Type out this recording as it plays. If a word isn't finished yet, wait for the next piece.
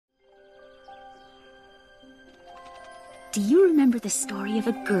Do you remember the story of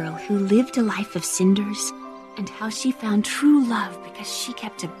a girl who lived a life of cinders? And how she found true love because she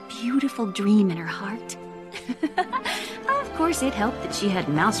kept a beautiful dream in her heart? Of course, it helped that she had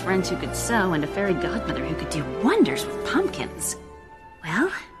mouse friends who could sew and a fairy godmother who could do wonders with pumpkins.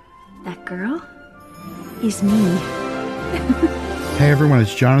 Well, that girl is me. Hey everyone,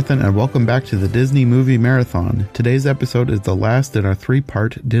 it's Jonathan and welcome back to the Disney Movie Marathon. Today's episode is the last in our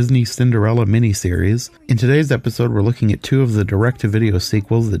three-part Disney Cinderella miniseries. In today's episode, we're looking at two of the direct-to-video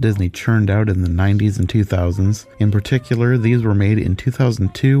sequels that Disney churned out in the 90s and 2000s. In particular, these were made in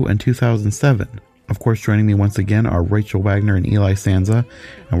 2002 and 2007. Of course, joining me once again are Rachel Wagner and Eli Sanza,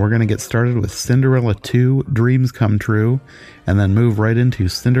 and we're going to get started with Cinderella 2, Dreams Come True, and then move right into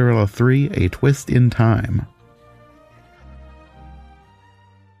Cinderella 3, A Twist in Time.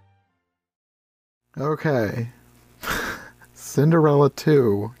 Okay. Cinderella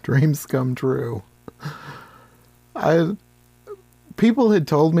 2, Dreams Come True. People had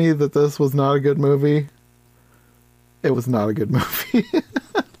told me that this was not a good movie. It was not a good movie.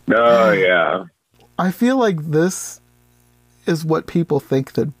 Oh, yeah. I feel like this is what people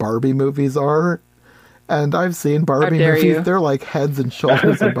think that Barbie movies are. And I've seen Barbie movies. You. They're like heads and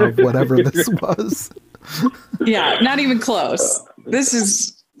shoulders above whatever this was. Yeah, not even close. This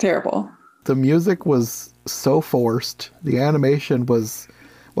is terrible. The music was so forced. The animation was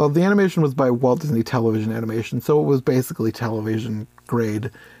by Walt Disney Television Animation, so it was basically television grade.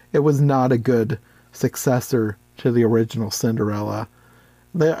 It was not a good successor to the original Cinderella.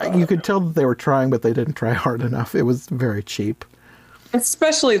 You could tell that they were trying, but they didn't try hard enough. It was very cheap.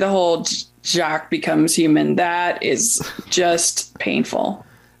 Especially the whole Jacques becomes human. That is just painful.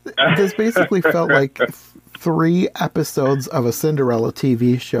 This basically felt like 3 episodes of a Cinderella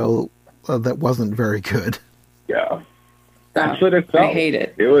TV show that wasn't very good. Yeah, that's what it felt. I hate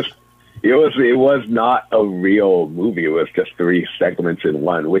it. It was not a real movie. It was just 3 segments in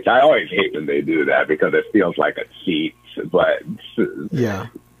one, which I always hate when they do that because it feels like a cheat. But yeah,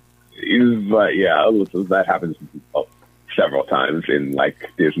 that happens several times in like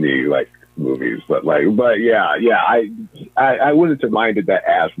Disney movies. But I wouldn't have minded that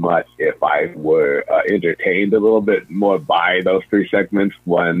as much if I were entertained a little bit more by those 3 segments.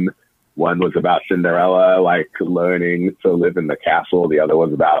 One was about Cinderella, learning to live in the castle. The other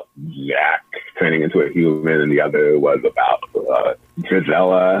was about Jack turning into a human, and the other was about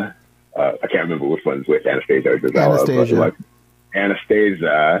Gisela. I can't remember which one's which, Anastasia or Gisela.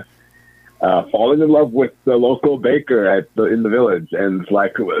 Anastasia falling in love with the local baker in the village, and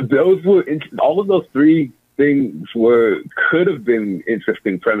all of those 3 things could have been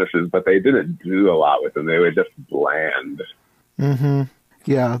interesting premises, but they didn't do a lot with them. They were just bland. Mm-hmm.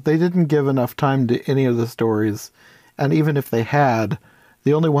 Yeah, they didn't give enough time to any of the stories. And even if they had,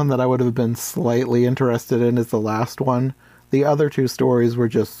 the only one that I would have been slightly interested in is the last one. The other 2 stories were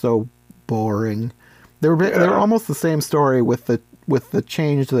just so boring. They were almost the same story with the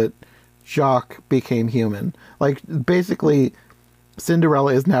change that Jacques became human. Basically,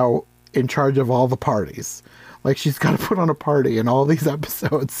 Cinderella is now in charge of all the parties. She's got to put on a party in all these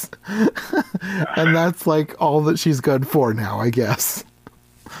episodes. And that's all that she's good for now, I guess.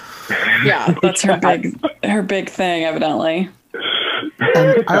 Yeah, that's her big thing, evidently.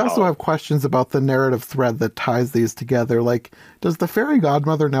 And I also have questions about the narrative thread that ties these together. Does the fairy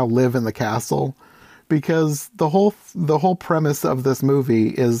godmother now live in the castle? Because the whole premise of this movie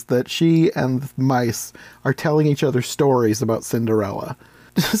is that she and mice are telling each other stories about Cinderella.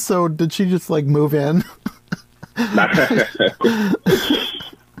 So did she just move in?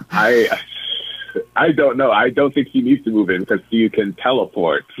 I don't know. I don't think she needs to move in because you can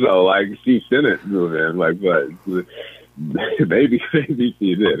teleport. So she shouldn't move in. But maybe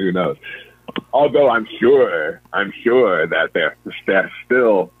she did. Who knows? Although I'm sure that they're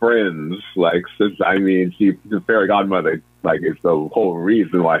still friends. The fairy godmother is the whole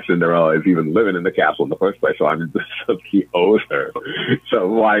reason why Cinderella is even living in the castle in the first place. So he owes her. So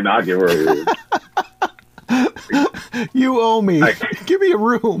why not give her a room? You owe me. Give me a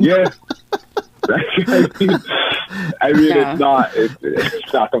room. Yeah.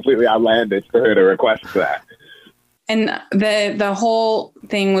 It's not completely outlandish for her to request that. And the whole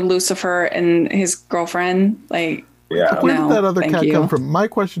thing with Lucifer and his girlfriend, where did that other cat come from? My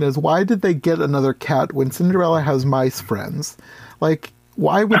question is, why did they get another cat when Cinderella has mice friends?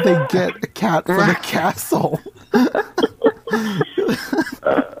 Why would they get a cat for the castle?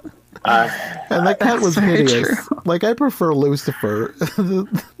 And that cat was hideous. I prefer Lucifer.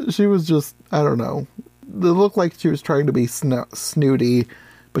 She was just, I don't know. It looked like she was trying to be snooty,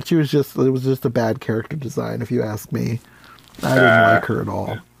 but it was just a bad character design, if you ask me. I didn't like her at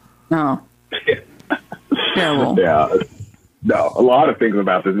all. No. Terrible. Yeah. No, a lot of things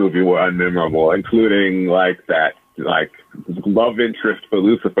about this movie were unmemorable, including like that, like love interest for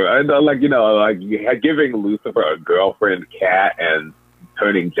Lucifer, and giving Lucifer a girlfriend cat and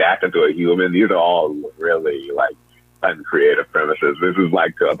turning Jack into a human. These are all really like uncreative premises. This is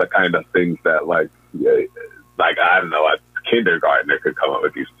like the kind of things that like I don't know, a kindergartner could come up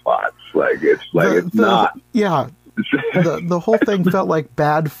with these plots. Like it's not. Yeah. the whole thing felt like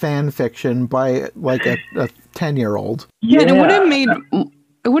bad fan fiction by like a 10-year-old. Yeah, and it would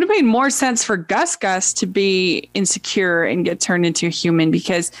have made more sense for Gus to be insecure and get turned into a human,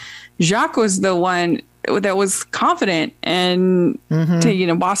 because Jacques was the one that was confident and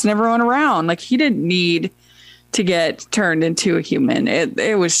bossing everyone around. Like, he didn't need to get turned into a human.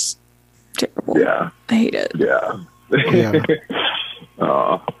 It was terrible. Yeah, I hate it. Yeah.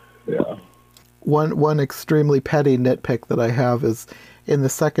 Yeah. One extremely petty nitpick that I have is in the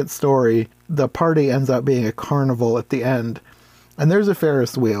second story, the party ends up being a carnival at the end, and there's a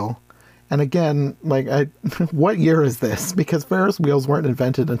Ferris wheel. And again, like, what year is this? Because Ferris wheels weren't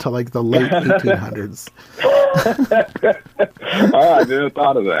invented until like the late 1800s. Oh, I never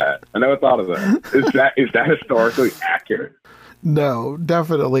thought of that. Is that historically accurate? No,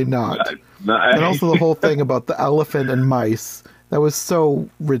 definitely not. And also the whole thing about the elephant and mice. That was so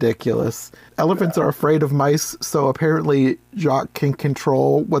ridiculous. Elephants are afraid of mice, so apparently Jacques can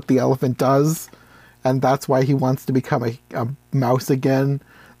control what the elephant does, and that's why he wants to become a mouse again.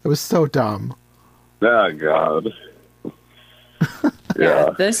 It was so dumb. Oh, God.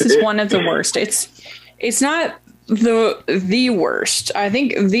 Yeah, this is one of the worst. It's not the worst. I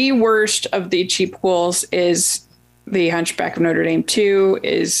think the worst of the cheapquels is The Hunchback of Notre Dame 2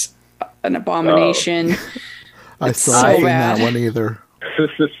 is an abomination. I still haven't seen that one either.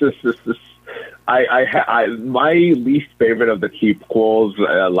 My least favorite of the cheapquels,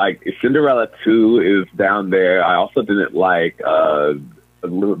 like Cinderella 2 is down there. I also didn't like the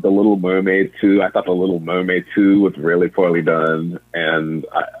Little Mermaid 2. I thought the Little Mermaid 2 was really poorly done, and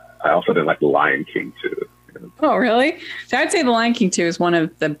I also didn't like the Lion King 2. Oh, really? So I'd say the Lion King 2 is one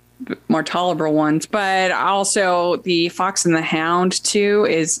of the more tolerable ones, but also the Fox and the Hound 2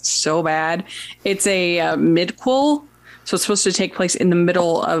 is so bad. It's a midquel, so it's supposed to take place in the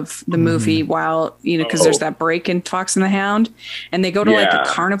middle of the movie while, because there's that break in Fox and the Hound, and they go to like a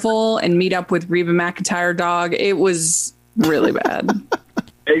carnival and meet up with Reba McEntire dog. It was really bad.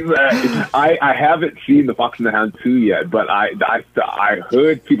 Exactly. I haven't seen the Fox and the Hound 2 yet, but I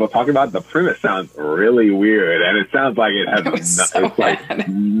heard people talking about it. The premise sounds really weird, and it sounds like it has like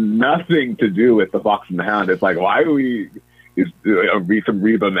nothing to do with the Fox and the Hound. It's like, why are we? Is some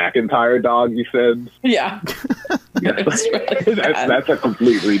Reba McEntire dog? You said, yeah. That's a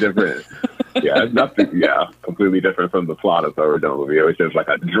completely different. Yeah, nothing. Yeah, completely different from the plot of the original movie. It was just like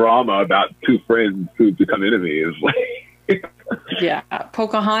a drama about two friends who become enemies. Yeah,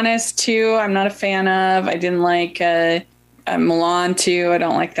 Pocahontas 2, I'm not a fan of. I didn't like Milan 2. I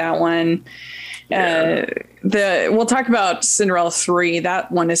don't like that one. We'll talk about Cinderella 3. That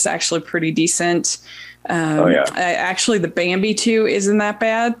one is actually pretty decent. Actually, the Bambi 2 isn't that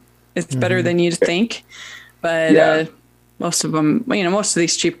bad. It's better than you'd think. But most of them, most of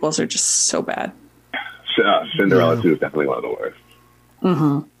these cheapquels are just so bad. Cinderella 2 is definitely one of the worst.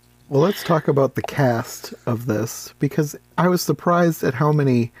 Mm-hmm. Well, let's talk about the cast of this, because I was surprised at how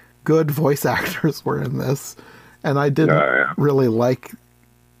many good voice actors were in this, and I didn't really like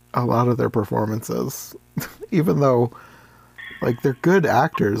a lot of their performances, even though, like, they're good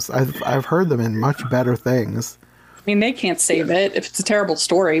actors. I've heard them in much better things. I mean, they can't save it. If it's a terrible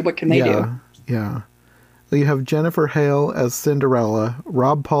story, what can they do? Yeah. You have Jennifer Hale as Cinderella,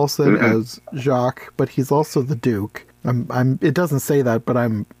 Rob Paulson as Jacques, but he's also the Duke. It doesn't say that, but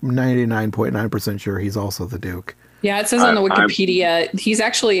I'm 99.9% sure he's also the Duke. Yeah, it says on the Wikipedia, he's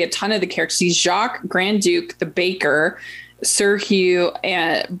actually a ton of the characters. He's Jacques, Grand Duke, the baker, Sir Hugh,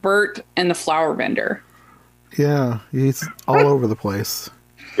 and Bert, and the flower vendor. Yeah, he's all over the place.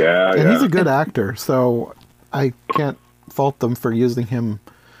 And he's a good actor, so I can't fault them for using him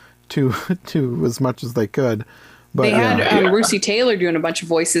to as much as they could. But they had Russi Taylor doing a bunch of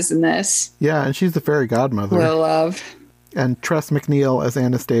voices in this. Yeah, and she's the fairy godmother. Who I love. And Tress MacNeille as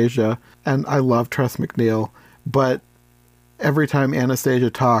Anastasia. And I love Tress MacNeille. But every time Anastasia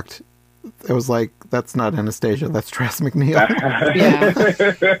talked, it was like, that's not Anastasia, that's Tress MacNeille. Yeah.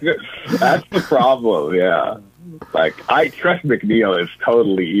 That's the problem, yeah. Like, Tress MacNeille is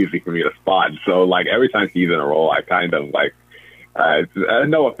totally easy for me to spot. So, like, every time she's in a role, I kind of, like,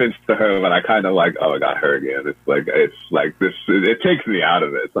 no offense to her, but I kind of like, oh, I got her again. It's like this. It takes me out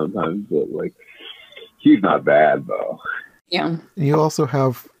of it sometimes. But like, she's not bad though. Yeah. You also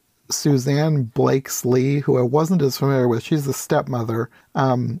have Suzanne Blakesley, who I wasn't as familiar with. She's the stepmother.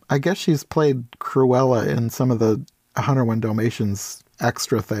 I guess she's played Cruella in some of the 101 Dalmatians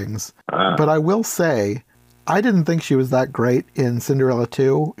extra things. But I will say, I didn't think she was that great in Cinderella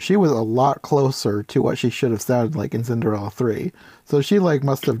 2. She was a lot closer to what she should have sounded like in Cinderella 3. So she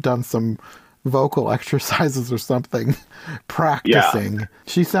must have done some vocal exercises or something practicing. Yeah.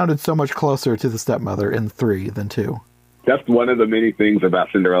 She sounded so much closer to the stepmother in 3 than 2. That's one of the many things about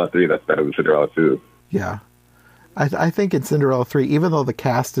Cinderella 3 that's better than Cinderella 2. Yeah. I think in Cinderella 3, even though the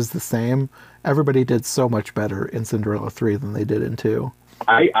cast is the same, everybody did so much better in Cinderella 3 than they did in 2.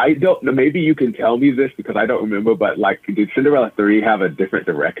 I don't know. Maybe you can tell me this because I don't remember, but did Cinderella 3 have a different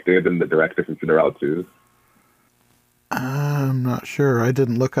director than the director from Cinderella 2? I'm not sure. I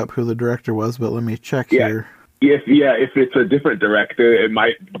didn't look up who the director was, but let me check here. If it's a different director, it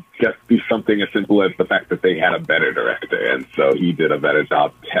might just be something as simple as the fact that they had a better director, and so he did a better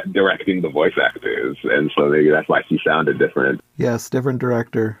job directing the voice actors, and so maybe that's why she sounded different. Yes, different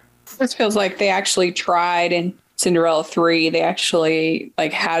director. This feels like they actually tried in Cinderella 3. They actually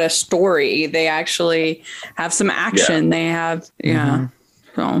had a story. They actually have some action. Yeah. They have,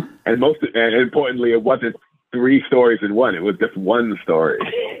 So, and and importantly, it wasn't 3 stories in one. It was just one story.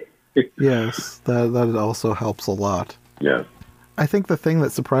 Yes, that also helps a lot. Yeah. I think the thing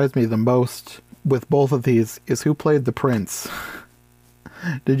that surprised me the most with both of these is who played the prince.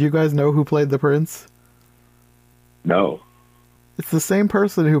 Did you guys know who played the prince? No. It's the same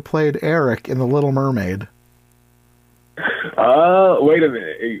person who played Eric in The Little Mermaid. Wait a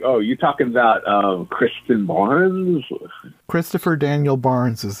minute. Oh, you talking about Kristen Barnes? Christopher Daniel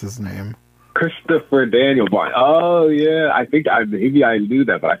Barnes is his name. Christopher Daniel Barnes. Oh, yeah. I think maybe I knew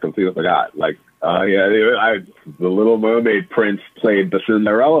that, but I completely forgot. The Little Mermaid prince played the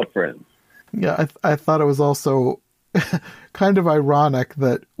Cinderella prince. Yeah, I thought it was also kind of ironic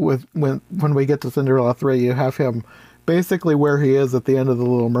that when we get to Cinderella 3, you have him basically where he is at the end of The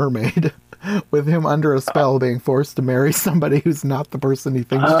Little Mermaid, with him under a spell being forced to marry somebody who's not the person he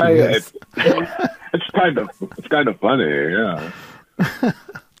thinks she is. It's kind of funny, yeah.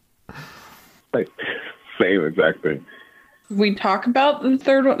 Same exact thing. We talk about the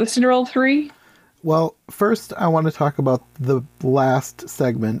third one, the Cinderella 3? Well, first I want to talk about the last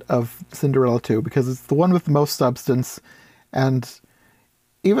segment of Cinderella 2, because it's the one with the most substance, and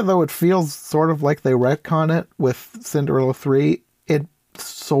even though it feels sort of like they retcon it with Cinderella 3, it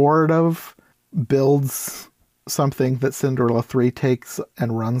sort of builds something that Cinderella 3 takes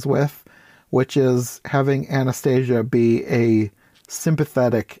and runs with, which is having Anastasia be a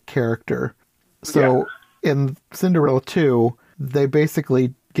sympathetic character. So in Cinderella 2, they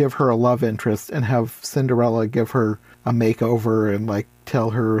basically give her a love interest and have Cinderella give her a makeover and tell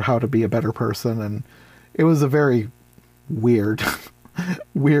her how to be a better person. And it was a very weird,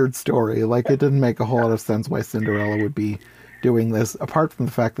 weird story. It didn't make a whole lot of sense why Cinderella would be doing this, apart from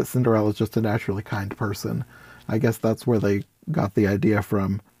the fact that Cinderella is just a naturally kind person. I guess that's where they got the idea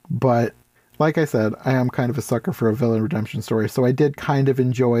from. But like I said, I am kind of a sucker for a villain redemption story, so I did kind of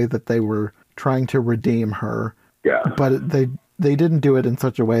enjoy that they were trying to redeem her. Yeah. But they didn't do it in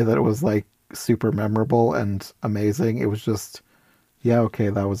such a way that it was super memorable and amazing. It was just, okay,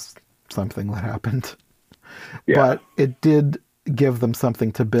 that was something that happened. Yeah. But it did give them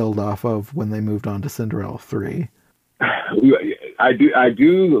something to build off of when they moved on to Cinderella 3. I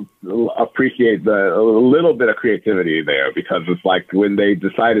do appreciate a little bit of creativity there, because it's when they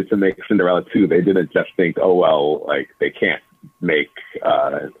decided to make Cinderella 2, they didn't just think, they can't make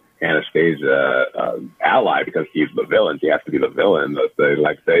Anastasia ally because he's the villain. She has to be the villain.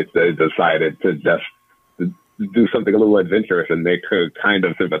 They decided to just do something a little adventurous and make her kind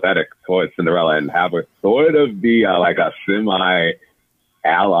of sympathetic towards Cinderella and have her sort of be a semi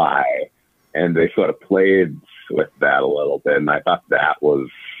ally. And they sort of played with that a little bit, and I thought that was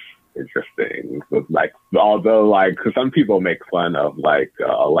interesting. Although some people make fun of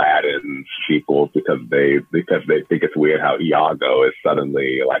Aladdin sequels because they think it's weird how Iago is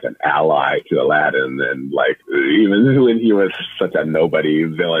suddenly an ally to Aladdin, and even when he was such a nobody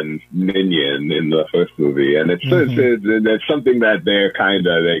villain minion in the first movie, and it's something that they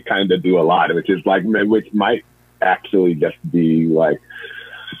kind of do a lot, which is which might actually just be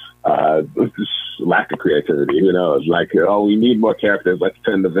lack of creativity. Who knows? We need more characters. Let's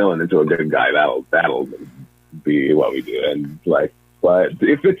turn the villain into a good guy. That'll be what we do. And but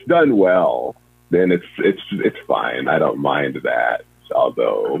if it's done well, then it's fine. I don't mind that.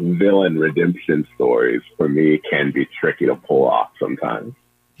 Although villain redemption stories for me can be tricky to pull off sometimes.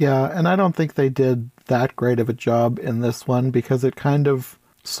 Yeah, and I don't think they did that great of a job in this one, because it kind of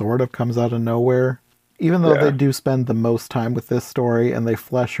sort of comes out of nowhere. Even though they do spend the most time with this story and they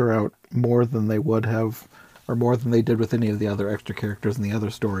flesh her out more than they would have, or more than they did with any of the other extra characters in the other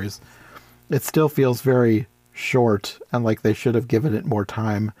stories, it still feels very short and like they should have given it more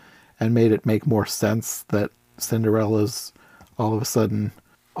time and made it make more sense that Cinderella's all of a sudden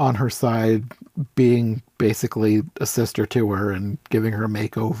on her side, being basically a sister to her and giving her a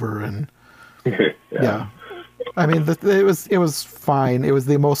makeover. And yeah. I mean, it was fine. It was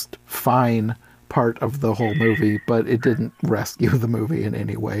the most fine part of the whole movie, but it didn't rescue the movie in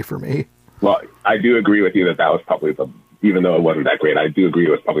any way for me. Well, I do agree with you that was probably even though it wasn't that great, I do agree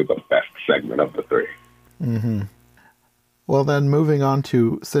it was probably the best segment of the three. Mm-hmm. Well, then moving on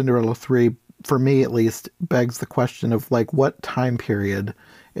to Cinderella 3, for me at least, begs the question of, like, what time period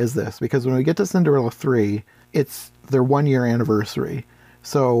is this? Because when we get to Cinderella 3, it's their 1-year anniversary.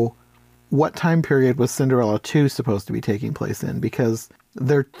 So what time period was Cinderella 2 supposed to be taking place in? Because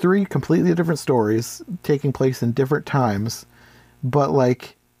they're 3 completely different stories taking place in different times, but,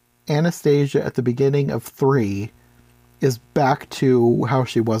 like, Anastasia at the beginning of 3 is back to how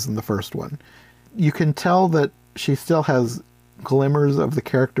she was in the first one. You can tell that she still has glimmers of the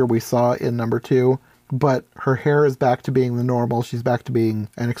character we saw in number 2, but her hair is back to being the normal. She's back to being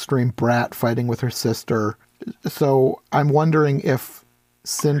an extreme brat fighting with her sister. So I'm wondering if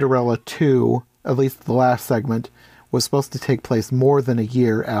Cinderella 2, at least the last segment, was supposed to take place more than a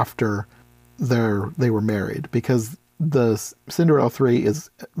year after they were married, because the Cinderella 3 is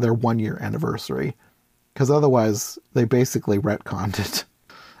their 1-year anniversary. Because otherwise, they basically retconned it.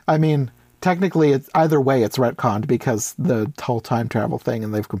 I mean, technically, it's either way, it's retconned because the whole time travel thing,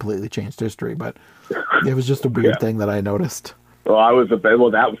 and they've completely changed history. But it was just a weird thing that I noticed. Well, that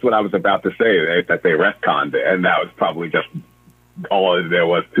was what I was about to say, that they retconned it, and that was probably just all there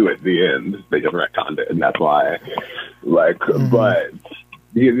was to it at the end. They just retconned it, and that's why, but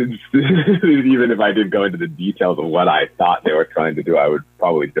even if I did go into the details of what I thought they were trying to do, I would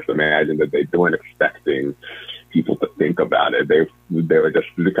probably just imagine that they weren't expecting people to think about it. They were just,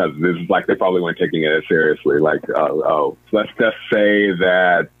 because this is like, they probably weren't taking it as seriously. Like, let's just say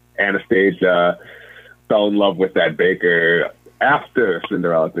that Anastasia fell in love with that baker after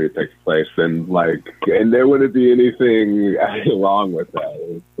Cinderella 3 takes place, and there wouldn't be anything wrong with that.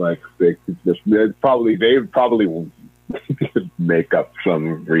 It's like they probably make up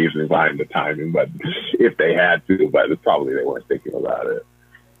some reason behind the timing, but if they had to, but probably they weren't thinking about it.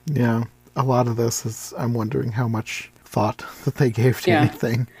 Yeah, a lot of this is, I'm wondering how much thought that they gave to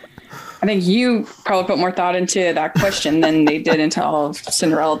anything. I think you probably put more thought into that question than they did into all of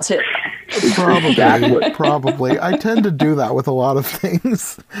Cinderella 2. Probably. I tend to do that with a lot of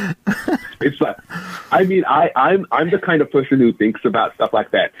things. It's like, I mean, I'm the kind of person who thinks about stuff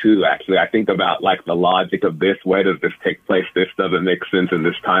like that too. Actually, I think about like the logic of this. Where does this take place? This doesn't make sense in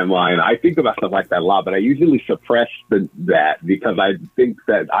this timeline. I think about stuff like that a lot, but I usually suppress that because I think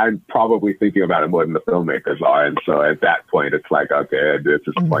that I'm probably thinking about it more than the filmmakers are, and so at that point, it's like, okay, this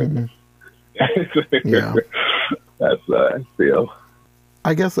is pointless. Yeah, that's I feel.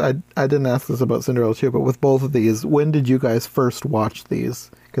 I guess I didn't ask this about Cinderella 2, but with both of these, when did you guys first watch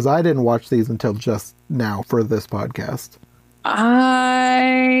these? Because I didn't watch these until just now for this podcast.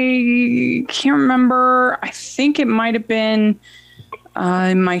 I can't remember. I think it might have been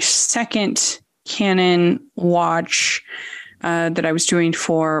my second canon watch that I was doing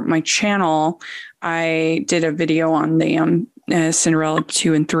for my channel. I did a video on the Cinderella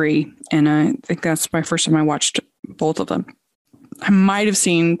 2 and 3, and I think that's my first time I watched both of them. I might have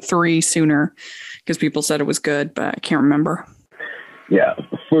seen 3 sooner because people said it was good, but I can't remember. Yeah,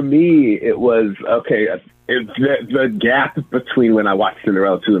 for me, it was, okay, the gap between when I watched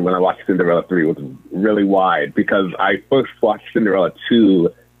Cinderella 2 and when I watched Cinderella 3 was really wide, because I first watched Cinderella 2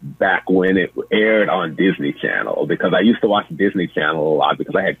 back when it aired on Disney Channel, because I used to watch Disney Channel a lot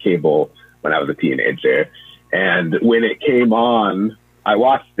because I had cable when I was a teenager. And when it came on, I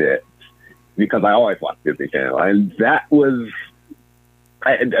watched it because I always watched Disney Channel. And that was...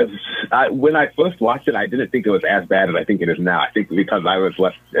 when I first watched it, I didn't think it was as bad as I think it is now. I think because I was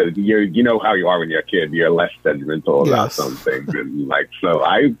less, you know how you are when you're a kid, you're less judgmental about some things, and so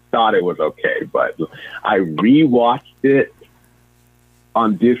I thought it was okay. But I rewatched it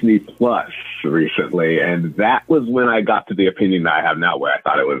on Disney Plus recently, and that was when I got to the opinion that I have now, where I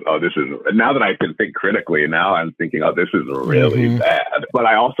thought it was, this is, now that I can think critically, now I'm thinking, this is really bad. But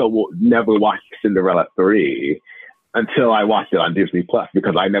I also never watched Cinderella 3 until I watched it on Disney Plus,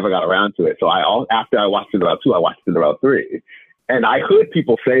 because I never got around to it. So after I watched Cinderella 2, I watched Cinderella 3. And I heard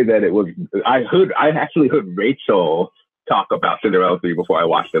people say that it was, I actually heard Rachel talk about Cinderella 3 before I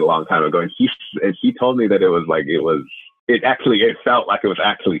watched it a long time ago. And she told me that it was it felt like it was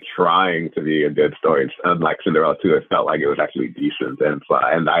actually trying to be a good story. Unlike Cinderella 2, it felt like it was actually decent.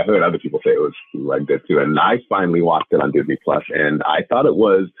 And I heard other people say it was like good too. And I finally watched it on Disney Plus, and I thought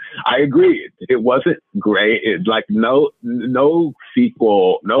I agree. It wasn't great. It's like no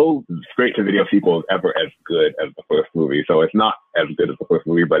sequel, no straight to video sequel is ever as good as the first movie. So it's not as good as the first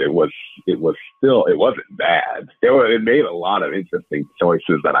movie, but it wasn't bad. It made a lot of interesting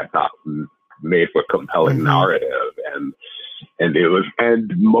choices that I thought made for compelling narrative,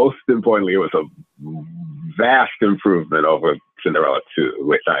 and most importantly, it was a vast improvement over Cinderella 2,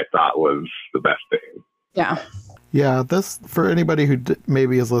 which I thought was the best thing. Yeah, this, for anybody who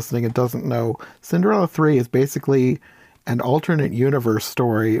maybe is listening and doesn't know, Cinderella 3 is basically an alternate universe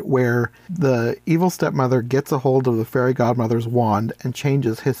story where the evil stepmother gets a hold of the fairy godmother's wand and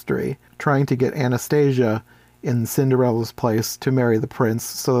changes history, trying to get Anastasia in Cinderella's place to marry the prince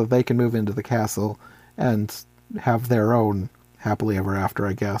so that they can move into the castle and have their own happily ever after,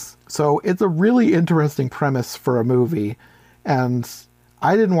 I guess. So it's a really interesting premise for a movie, and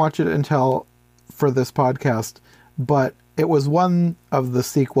I didn't watch it until for this podcast, but it was one of the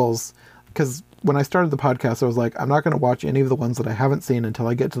sequels, because when I started the podcast, I was like, I'm not going to watch any of the ones that I haven't seen until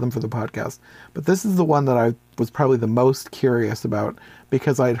I get to them for the podcast. But this is the one that I was probably the most curious about,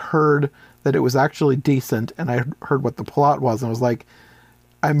 because I'd heard that it was actually decent, and I heard what the plot was, and I was like,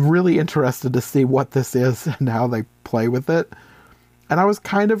 I'm really interested to see what this is and how they play with it. And I was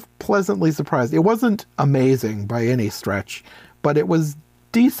kind of pleasantly surprised. It wasn't amazing by any stretch, but it was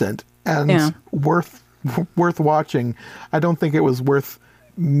decent and worth watching. I don't think it was worth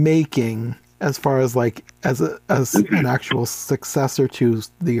making as far as like as an actual successor to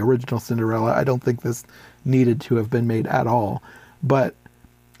the original Cinderella. I don't think this needed to have been made at all. But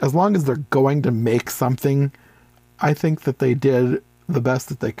as long as they're going to make something, I think that they did the best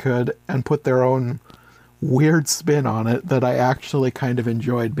that they could and put their own weird spin on it that I actually kind of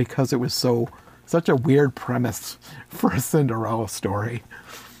enjoyed, because it was such a weird premise for a Cinderella story.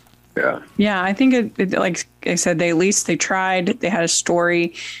 Yeah, I think it like I said, they tried. They had a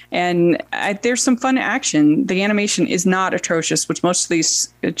story, and there's some fun action. The animation is not atrocious, which most of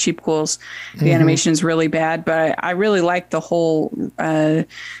these cheapquels, the animation is really bad. But I really like the whole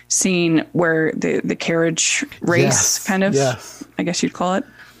scene where the carriage race, I guess you'd call it,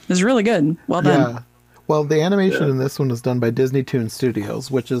 is really good. Well done. Yeah. Well, the animation in this one was done by Disney Toon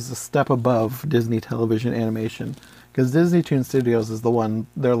Studios, which is a step above Disney Television Animation. Because Disney Toon Studios is the one,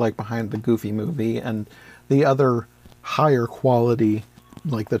 they're like behind the Goofy movie and the other higher quality,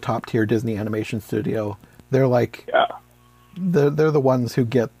 like the top tier Disney animation studio. They're like, they're the ones who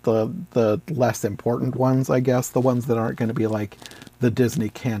get the less important ones, I guess, the ones that aren't going to be like the Disney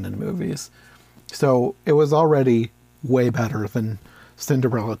canon movies. So it was already way better than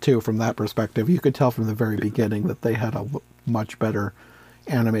Cinderella 2 from that perspective. You could tell from the very beginning that they had a much better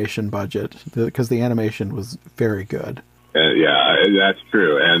animation budget, because the animation was very good. Yeah, that's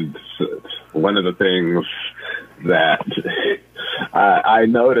true. And one of the things that I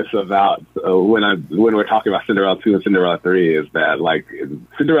notice about when we're talking about Cinderella 2 and Cinderella 3 is that like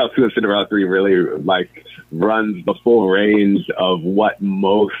Cinderella 2 and Cinderella 3 really like runs the full range of what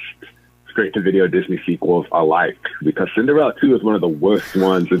most straight-to-video Disney sequels are like, because Cinderella 2 is one of the worst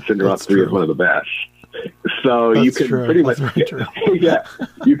ones and Cinderella 3 is one of the best. So you can pretty much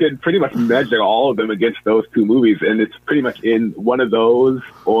you can pretty much measure all of them against those two movies, and it's pretty much in one of those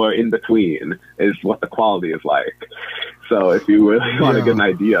or in between is what the quality is like. So if you really want to get an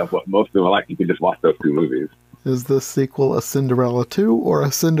idea of what most of them are like, you can just watch those two movies. Is this sequel a Cinderella 2 or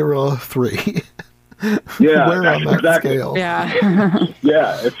a Cinderella 3? Yeah, where on that scale? Yeah.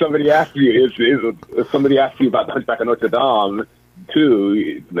 Yeah. If somebody asks you, if somebody asks you about the Hunchback of Notre Dame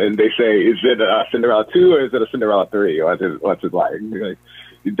 2, and they say, is it a Cinderella 2 or is it a Cinderella 3? What's it like?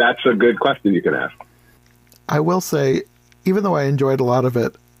 That's a good question you can ask. I will say, even though I enjoyed a lot of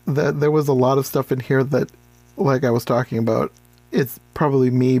it, that there was a lot of stuff in here that, like I was talking about, it's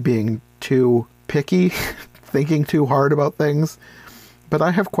probably me being too picky, thinking too hard about things. But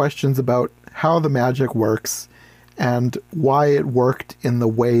I have questions about how the magic works and why it worked in the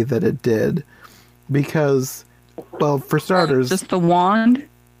way that it did. Because, well, for starters... Just the wand?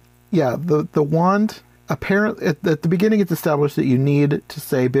 Yeah, the wand, apparently, at the beginning it's established that you need to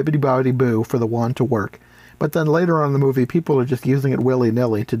say bibbidi-bobbidi-boo for the wand to work. But then later on in the movie, people are just using it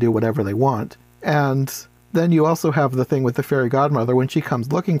willy-nilly to do whatever they want. And then you also have the thing with the fairy godmother. When she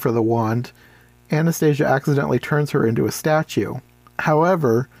comes looking for the wand, Anastasia accidentally turns her into a statue.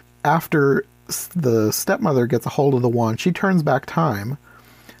 However, after the stepmother gets a hold of the wand, she turns back time.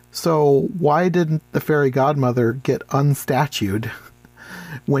 So why didn't the fairy godmother get unstatued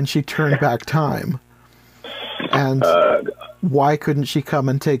when she turned back time? And why couldn't she come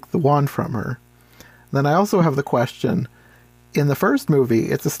and take the wand from her? Then I also have the question, in the first movie,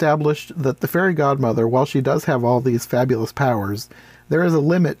 it's established that the fairy godmother, while she does have all these fabulous powers, there is a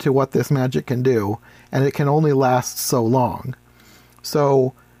limit to what this magic can do, and it can only last so long.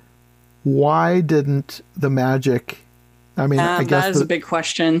 So why didn't the magic... I mean, I guess that is a big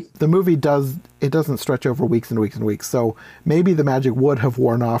question. The movie doesn't stretch over weeks and weeks and weeks, so maybe the magic would have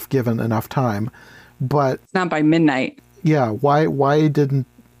worn off given enough time, but... It's not by midnight. Yeah, why didn't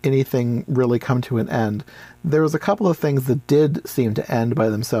anything really come to an end? There was a couple of things that did seem to end by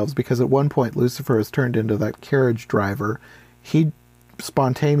themselves, because at one point Lucifer is turned into that carriage driver. He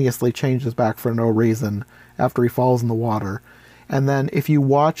spontaneously changes back for no reason after he falls in the water. And then if you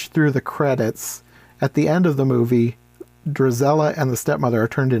watch through the credits, at the end of the movie, Drizella and the stepmother are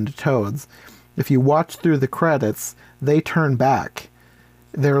turned into toads. If you watch through the credits, they turn back.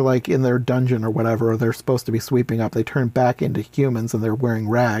 They're like in their dungeon or whatever, or they're supposed to be sweeping up. They turn back into humans and they're wearing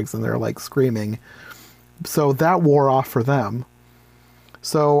rags and they're like screaming. So that wore off for them.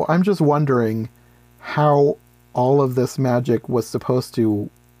 So I'm just wondering how all of this magic was supposed to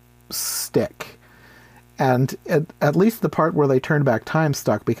stick. And at least the part where they turned back time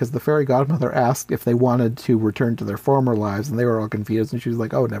stuck, because the fairy godmother asked if they wanted to return to their former lives, and they were all confused, and she was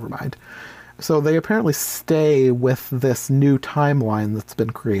like, oh, never mind. So they apparently stay with this new timeline that's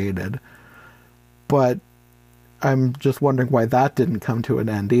been created. But I'm just wondering why that didn't come to an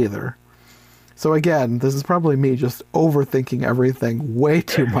end either. So again, this is probably me just overthinking everything way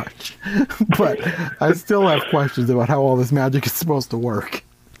too much. But I still have questions about how all this magic is supposed to work.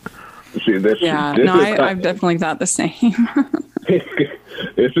 See, I've definitely thought the same.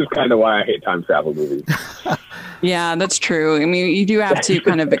 This is kind of why I hate time travel movies. Yeah, that's true. I mean, you do have to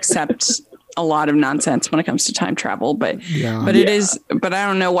kind of accept a lot of nonsense when it comes to time travel, but but I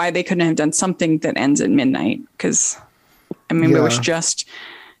don't know why they couldn't have done something that ends at midnight, because I mean, it was just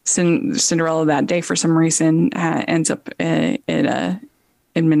Cinderella that day for some reason ends up in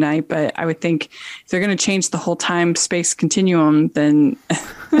midnight, but I would think if they're going to change the whole time space continuum, then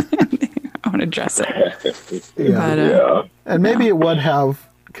I want to address it. And maybe it would have,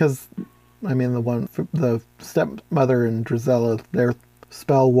 because I mean the stepmother and Drizella, their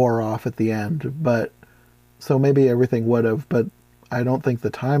spell wore off at the end, but so maybe everything would have, but I don't think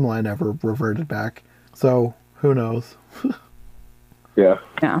the timeline ever reverted back, so who knows. Yeah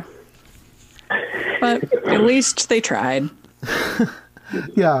But at least they tried.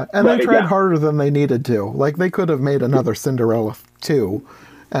 Yeah, and they tried harder than they needed to. Like, they could have made another Cinderella 2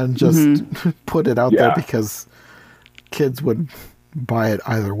 and just put it out there because kids would buy it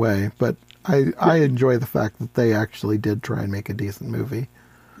either way. But I enjoy the fact that they actually did try and make a decent movie.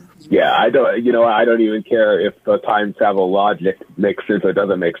 Yeah, I don't even care if the time travel logic makes sense or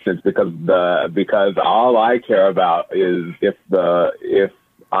doesn't make sense, because all I care about is if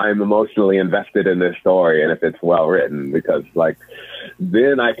I'm emotionally invested in this story and if it's well written, because like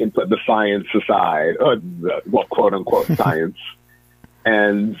then I can put the science aside, or the quote unquote science,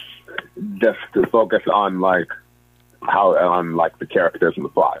 and just to focus on the characters and the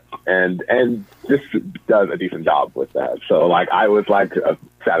plot, and this does a decent job with that. So like I was like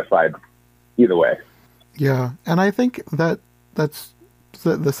satisfied either way. Yeah, and I think that's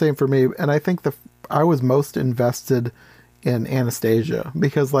the same for me. And I think I was most invested in Anastasia,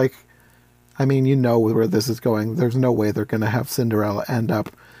 because like, I mean, you know where this is going. There's no way they're going to have Cinderella end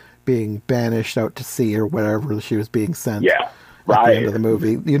up being banished out to sea or wherever she was being sent. Yeah. At the end of the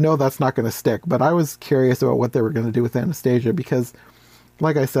movie. You know that's not going to stick. But I was curious about what they were going to do with Anastasia, because,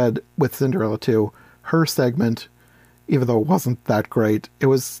 like I said, with Cinderella 2, her segment, even though it wasn't that great, it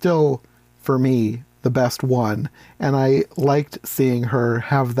was still, for me, the best one. And I liked seeing her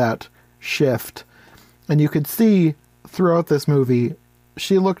have that shift. And you could see throughout this movie,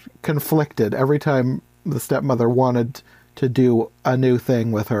 she looked conflicted every time the stepmother wanted to do a new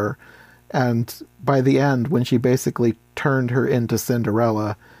thing with her. And by the end, when she basically turned her into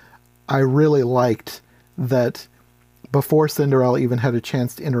Cinderella, I really liked that before Cinderella even had a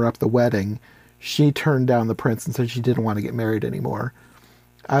chance to interrupt the wedding, she turned down the prince and said she didn't want to get married anymore.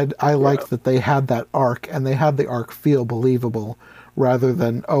 I liked that they had that arc, and they had the arc feel believable rather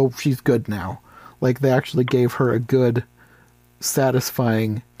than, oh, she's good now. Like, they actually gave her a good,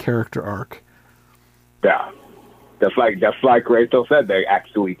 satisfying character arc. Yeah. Just like Rachel said, they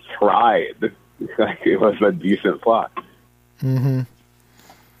actually tried. Like, it was a decent plot. Mm-hmm.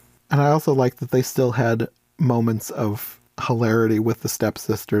 And I also like that they still had moments of hilarity with the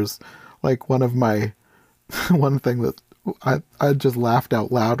stepsisters. Like, one thing that I just laughed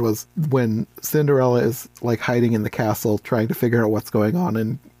out loud was when Cinderella is like hiding in the castle trying to figure out what's going on,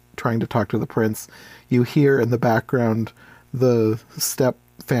 and trying to talk to the prince, you hear in the background the step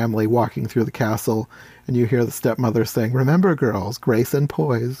family walking through the castle, and you hear the stepmother saying, "Remember, girls, grace and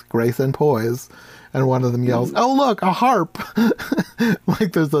poise, grace and poise." And one of them yells, "Oh, look, a harp!"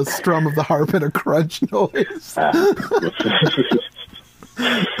 Like there's a strum of the harp and a crunch noise.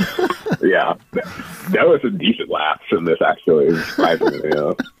 Yeah, there was some decent laughs in this, actually, surprisingly.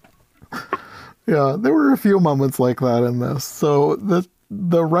 Yeah, there were a few moments like that in this. So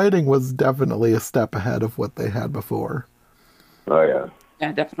the writing was definitely a step ahead of what they had before. Oh, yeah.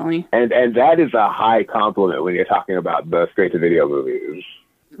 Yeah, definitely. And that is a high compliment when you're talking about the straight-to-video movies.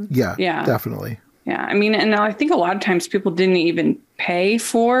 Yeah, Yeah. definitely. Yeah, I mean, and I think a lot of times people didn't even pay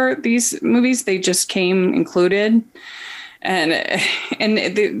for these movies. They just came included. And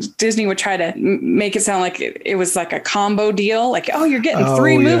Disney would try to make it sound like it was like a combo deal. Like, oh, you're getting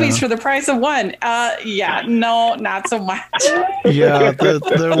three movies for the price of one. Yeah, no, not so much. Yeah,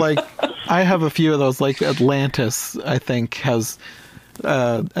 they're like, I have a few of those, like Atlantis, I think, has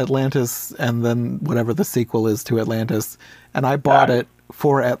Atlantis and then whatever the sequel is to Atlantis. And I bought it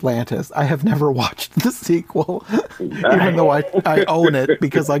for Atlantis. I have never watched the sequel, even though I own it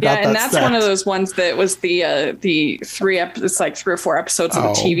because I got that. Yeah, and that's one of those ones that was the it's like 3 or 4 episodes of the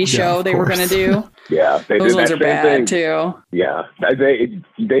TV show they were going to do. Yeah, those ones are bad thing. Too. Yeah, they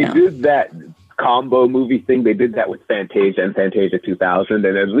did that combo movie thing. They did that with Fantasia and Fantasia 2000,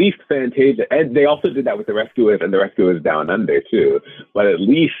 and at least Fantasia, and they also did that with The Rescuers and The Rescuers Down Under too. But at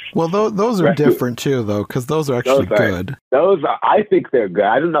least, well, those are different too, though, because those are actually good. I think they're good.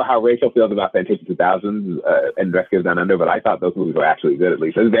 I don't know how Rachel feels about Fantasia 2000 and Rescuers Down Under, but I thought those movies were actually good, at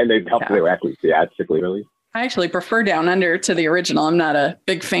least, and they helped. They were actually theatrically released. I actually prefer Down Under to the original. I'm not a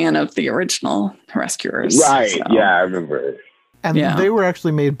big fan of the original Rescuers. Right? So. Yeah, I remember. And they were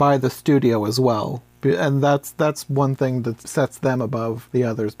actually made by the studio as well. And that's one thing that sets them above the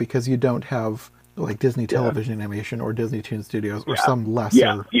others, because you don't have like Disney Television Animation or Disney Toon Studios or some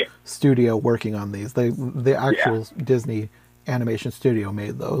lesser studio working on these. The actual Disney Animation Studio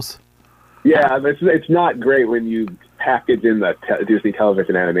made those. Yeah, it's not great when you package in the Disney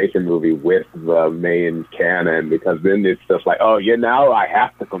Television Animation movie with the main canon, because then it's just like, oh, yeah, now I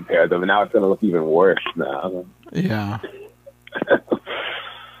have to compare them, and now it's going to look even worse now. Yeah.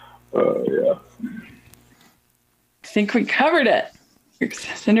 Oh, yeah. I think we covered it.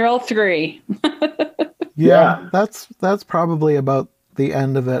 Cinderella 3. Yeah, that's probably about the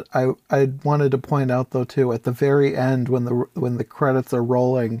end of it. I wanted to point out, though, too, at the very end when the credits are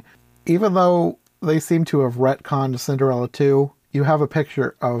rolling, even though they seem to have retconned Cinderella 2, you have a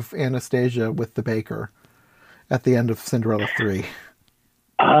picture of Anastasia with the baker at the end of Cinderella 3.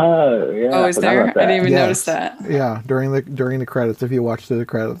 Oh, yeah. Oh, is there? I didn't even notice that. Yeah, during the credits, if you watch through the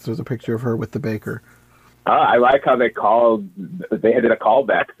credits, there's a picture of her with the baker. I like how they did a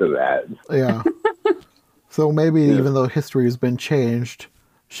callback to that. Yeah. So maybe even though history has been changed,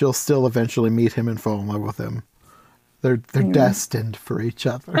 she'll still eventually meet him and fall in love with him. They're destined for each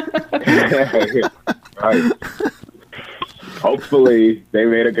other. Right. Hopefully they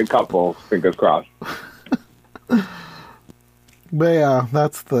made a good couple. Fingers crossed. But yeah,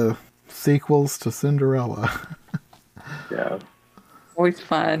 that's the sequels to Cinderella. Yeah. Always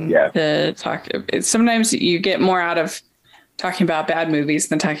fun to talk. Sometimes you get more out of talking about bad movies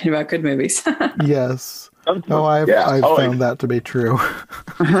than talking about good movies. Yes. No, I've found that to be true.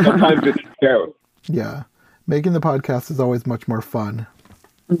 Sometimes it's terrible. Yeah. Making the podcast is always much more fun.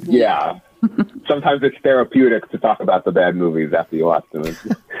 Yeah. Sometimes it's therapeutic to talk about the bad movies after you watch them.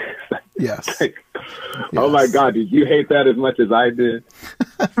 Yes. Like, oh my God, did you hate that as much as I did?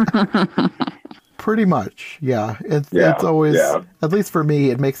 Pretty much, yeah. It's always, at least for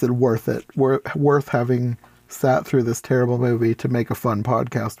me, it makes it worth it. Worth having sat through this terrible movie to make a fun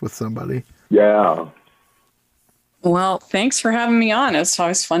podcast with somebody. Yeah. Well, thanks for having me on. It's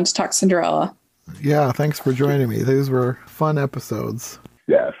always fun to talk Cinderella. Yeah, thanks for joining me. These were fun episodes.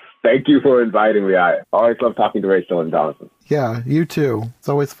 Yes. Thank you for inviting me. I always love talking to Rachel and Jonathan. Yeah, you too. It's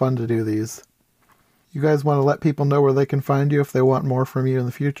always fun to do these. You guys want to let people know where they can find you if they want more from you in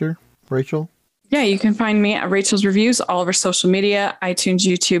the future? Rachel? Yeah, you can find me at Rachel's Reviews, all over social media, iTunes,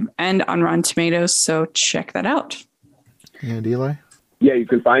 YouTube, and on Rotten Tomatoes. So check that out. And Eli? Yeah, you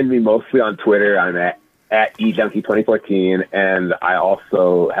can find me mostly on Twitter. I'm at eJunkie2014, and I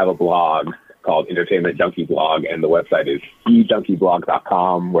also have a blog called Entertainment Junkie Blog, and the website is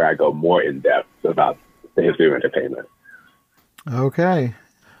ejunkie.blog.com, where I go more in depth about the history of entertainment. Okay.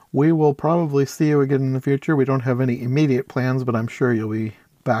 We will probably see you again in the future. We don't have any immediate plans, but I'm sure you'll be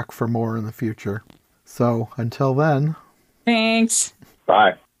back for more in the future. So until then. Thanks.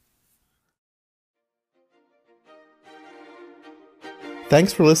 Bye.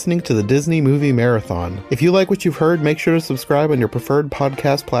 Thanks for listening to the Disney Movie Marathon. If you like what you've heard, make sure to subscribe on your preferred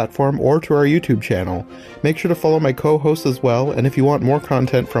podcast platform or to our YouTube channel. Make sure to follow my co-hosts as well, and if you want more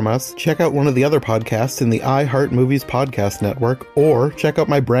content from us, check out one of the other podcasts in the iHeart Movies Podcast Network, or check out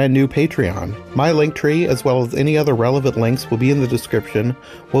my brand new Patreon. My link tree, as well as any other relevant links, will be in the description.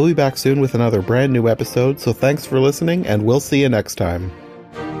 We'll be back soon with another brand new episode, so thanks for listening, and we'll see you next time.